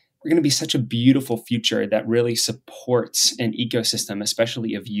be such a beautiful future that really supports an ecosystem,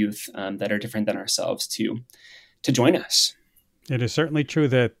 especially of youth that are different than ourselves, to join us. It is certainly true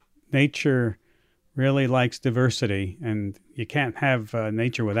that nature really likes diversity, and you can't have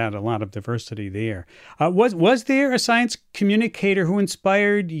nature without a lot of diversity there. Was there a science communicator who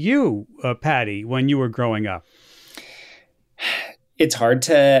inspired you, Patty, when you were growing up? It's hard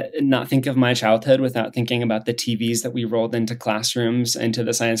to not think of my childhood without thinking about the TVs that we rolled into classrooms, into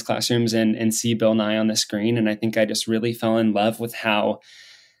the science classrooms, and see Bill Nye on the screen. And I think I just really fell in love with how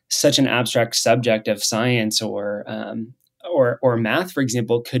such an abstract subject of science or math, for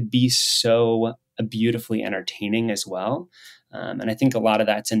example, could be so beautifully entertaining as well. And I think a lot of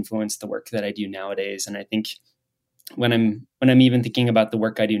that's influenced the work that I do nowadays. And I think when I'm even thinking about the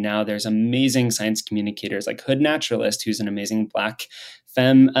work I do now, there's amazing science communicators like Hood Naturalist, who's an amazing Black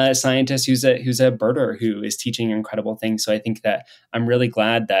femme scientist, who's a birder who is teaching incredible things. So I think that I'm really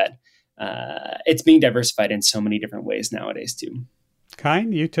glad that it's being diversified in so many different ways nowadays too.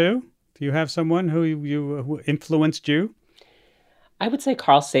 Kyne, you too? Do you have someone who influenced you? I would say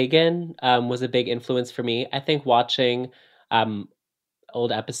Carl Sagan was a big influence for me. I think watching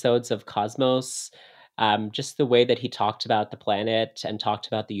old episodes of Cosmos, just the way that he talked about the planet and talked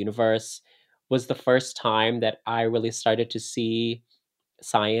about the universe was the first time that I really started to see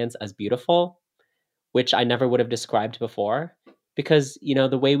science as beautiful, which I never would have described before. Because,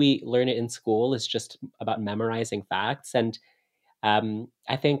 the way we learn it in school is just about memorizing facts. And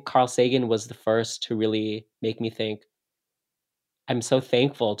I think Carl Sagan was the first to really make me think, I'm so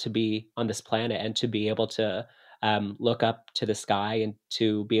thankful to be on this planet and to be able to look up to the sky and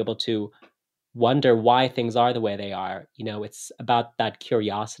to be able to wonder why things are the way they are. It's about that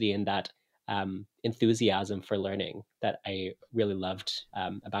curiosity and that enthusiasm for learning that I really loved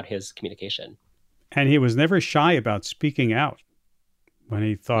about his communication. And he was never shy about speaking out when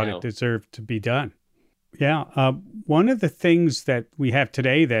he thought No. it deserved to be done. Yeah. One of the things that we have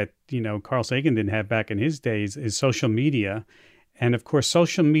today that, Carl Sagan didn't have back in his days is social media. And of course,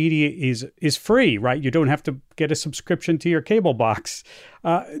 social media is free, right? You don't have to get a subscription to your cable box.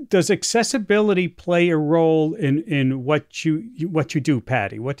 Does accessibility play a role in what you do,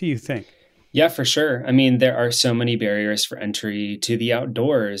 Patty? What do you think? Yeah, for sure. I mean, there are so many barriers for entry to the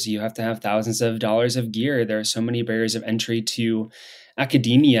outdoors. You have to have thousands of dollars of gear. There are so many barriers of entry to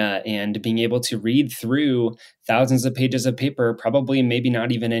academia and being able to read through thousands of pages of paper, probably maybe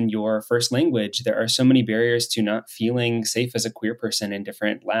not even in your first language. There are so many barriers to not feeling safe as a queer person in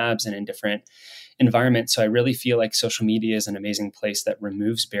different labs and in different environments. So I really feel like social media is an amazing place that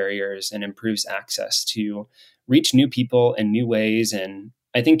removes barriers and improves access to reach new people in new ways. And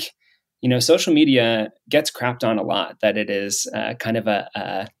I think social media gets crapped on a lot, that it is kind of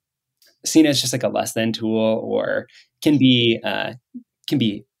seen as just like a less than tool, or can be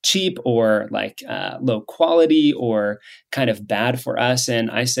cheap or like low quality or kind of bad for us. And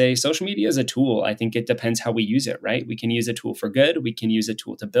I say social media is a tool. I think it depends how we use it, right? We can use a tool for good. We can use a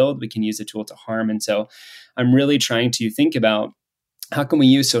tool to build. We can use a tool to harm. And so I'm really trying to think about how can we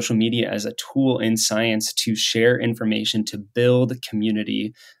use social media as a tool in science to share information, to build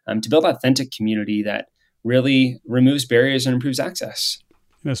community, to build authentic community that really removes barriers and improves access.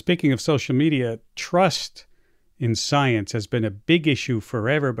 Speaking of social media, trust in science has been a big issue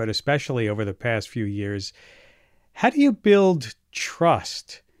forever, but especially over the past few years. How do you build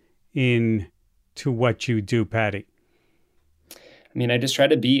trust into what you do, Patty? I mean, I just try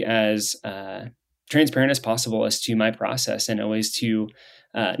to be as transparent as possible as to my process, and always to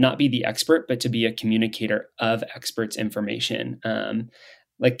not be the expert, but to be a communicator of experts' information. I'm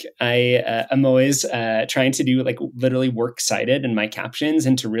always trying to do literally works cited in my captions,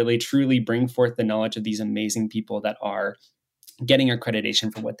 and to really truly bring forth the knowledge of these amazing people that are getting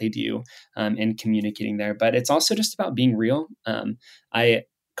accreditation for what they do and communicating there. But it's also just about being real. I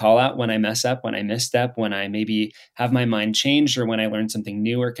call out when I mess up, when I misstep, when I maybe have my mind changed, or when I learn something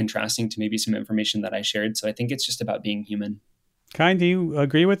new or contrasting to maybe some information that I shared. So I think it's just about being human. Kind, do you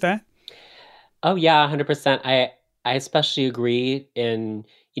agree with that? Oh yeah, 100%. I especially agree in,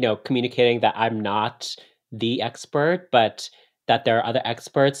 communicating that I'm not the expert, but that there are other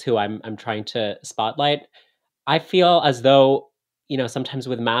experts who I'm trying to spotlight. I feel as though, sometimes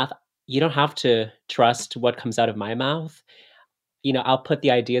with math, you don't have to trust what comes out of my mouth. I'll put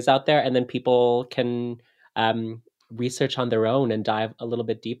the ideas out there, and then people can research on their own and dive a little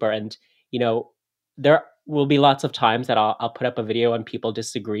bit deeper. And, there will be lots of times that I'll put up a video and people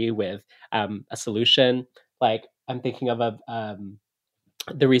disagree with a solution. Like I'm thinking of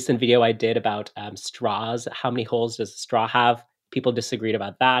the recent video I did about straws. How many holes does a straw have? People disagreed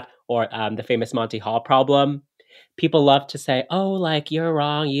about that. Or the famous Monty Hall problem. People love to say, "Oh, you're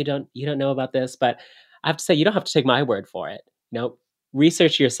wrong. You don't know about this." But I have to say, you don't have to take my word for it.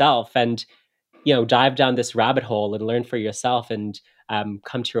 Research yourself and, dive down this rabbit hole and learn for yourself and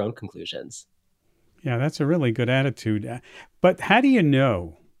come to your own conclusions. Yeah, that's a really good attitude. But how do you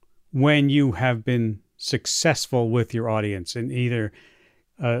know when you have been successful with your audience in either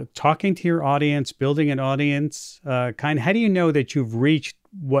talking to your audience, building an audience? How do you know that you've reached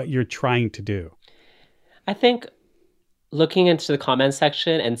what you're trying to do? I think looking into the comment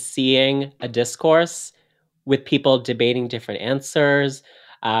section and seeing a discourse with people debating different answers,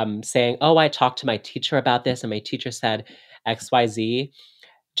 saying, I talked to my teacher about this and my teacher said XYZ.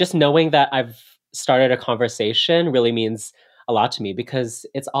 Just knowing that I've started a conversation really means a lot to me, because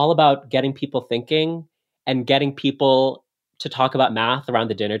it's all about getting people thinking and getting people to talk about math around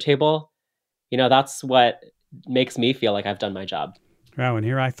the dinner table. That's what makes me feel like I've done my job. Wow, and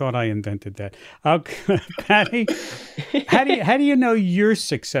here I thought I invented that. Patty, how do you know you're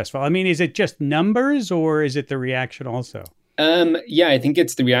successful? I mean, is it just numbers, or is it the reaction also? Yeah, I think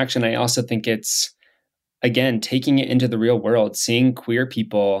it's the reaction. I also think it's, again, taking it into the real world, seeing queer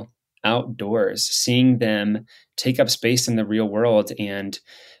people outdoors, seeing them take up space in the real world and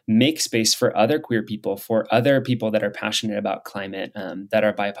make space for other queer people, for other people that are passionate about climate, that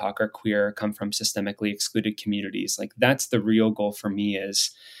are BIPOC or queer, come from systemically excluded communities. That's the real goal for me,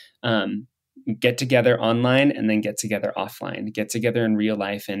 is get together online and then get together offline, get together in real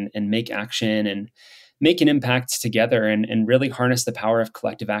life and make action and make an impact together and really harness the power of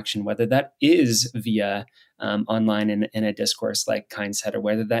collective action, whether that is via online in a discourse like Kind's Head, or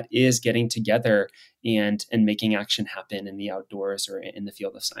whether that is getting together and making action happen in the outdoors or in the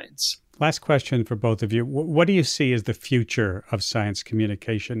field of science. Last question for both of you. What do you see as the future of science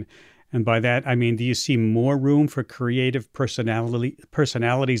communication? And by that, I mean, do you see more room for creative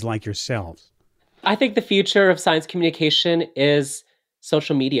personalities like yourselves? I think the future of science communication is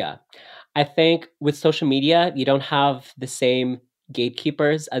social media. I think with social media, you don't have the same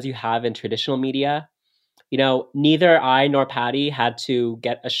gatekeepers as you have in traditional media. Neither I nor Patty had to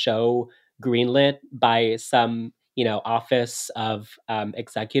get a show greenlit by some, office of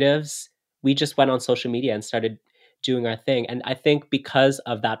executives. We just went on social media and started doing our thing. And I think because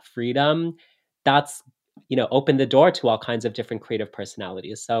of that freedom, that's, opened the door to all kinds of different creative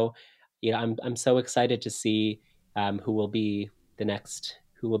personalities. So, I'm so excited to see who will be the next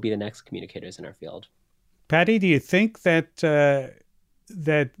communicators in our field. Patty, do you think that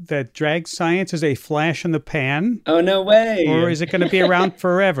that drag science is a flash in the pan? Oh, no way. Or is it going to be around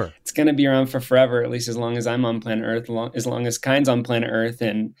forever? It's going to be around for forever, at least as long as I'm on planet Earth, as long as Kind's on planet Earth.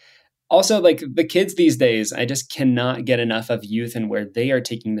 And also, like, the kids these days, I just cannot get enough of youth and where they are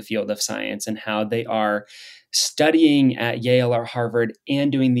taking the field of science and how they are studying at Yale or Harvard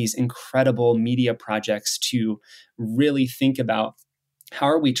and doing these incredible media projects to really think about how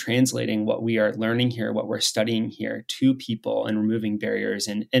are we translating what we are learning here, what we're studying here to people, and removing barriers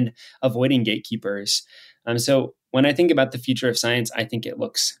and avoiding gatekeepers. So when I think about the future of science, I think it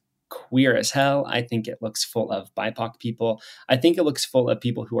looks queer as hell. I think it looks full of BIPOC people. I think it looks full of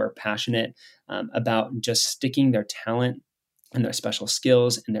people who are passionate about just sticking their talent and their special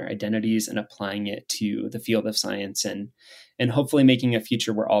skills and their identities and applying it to the field of science and hopefully making a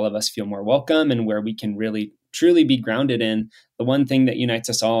future where all of us feel more welcome and where we can really truly be grounded in the one thing that unites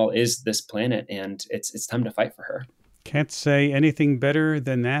us all is this planet, and it's time to fight for her. Can't say anything better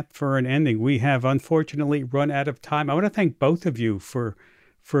than that for an ending. We have unfortunately run out of time. I want to thank both of you for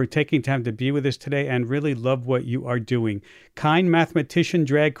taking time to be with us today and really love what you are doing. Kind, mathematician,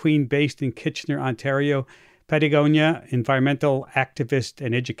 drag queen based in Kitchener, Ontario. Patty Gonia, environmental activist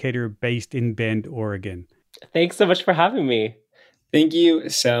and educator based in Bend, Oregon. Thanks so much for having me. Thank you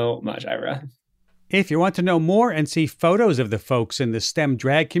so much, Ira. If you want to know more and see photos of the folks in the STEM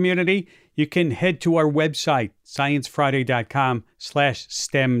drag community, you can head to our website,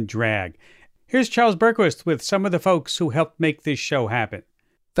 sciencefriday.com/STEMdrag. Here's Charles Bergquist with some of the folks who helped make this show happen.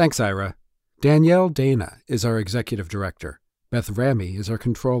 Thanks, Ira. Danielle Dana is our executive director. Beth Ramy is our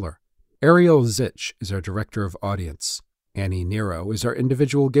controller. Ariel Zich is our director of audience. Annie Nero is our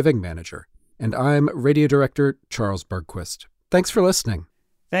individual giving manager. And I'm radio director Charles Bergquist. Thanks for listening.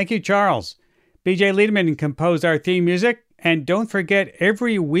 Thank you, Charles. BJ Liederman composed our theme music. And don't forget,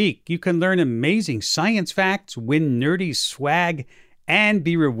 every week you can learn amazing science facts, win nerdy swag, and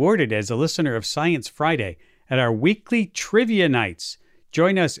be rewarded as a listener of Science Friday at our weekly trivia nights.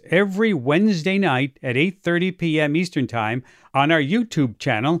 Join us every Wednesday night at 8:30 p.m. Eastern Time on our YouTube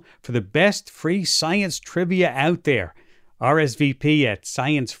channel for the best free science trivia out there. RSVP at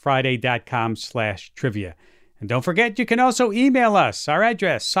sciencefriday.com/trivia. And don't forget, you can also email us. Our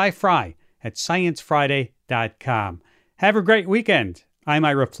address, scifry@sciencefriday.com. Have a great weekend. I'm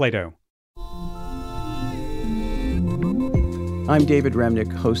Ira Flato. I'm David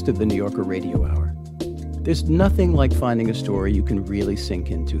Remnick, host of the New Yorker Radio Hour. There's nothing like finding a story you can really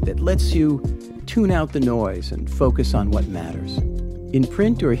sink into that lets you tune out the noise and focus on what matters. In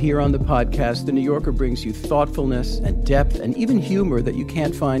print or here on the podcast, The New Yorker brings you thoughtfulness and depth and even humor that you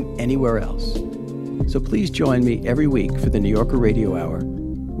can't find anywhere else. So please join me every week for the New Yorker Radio Hour,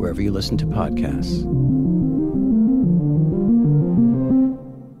 wherever you listen to podcasts.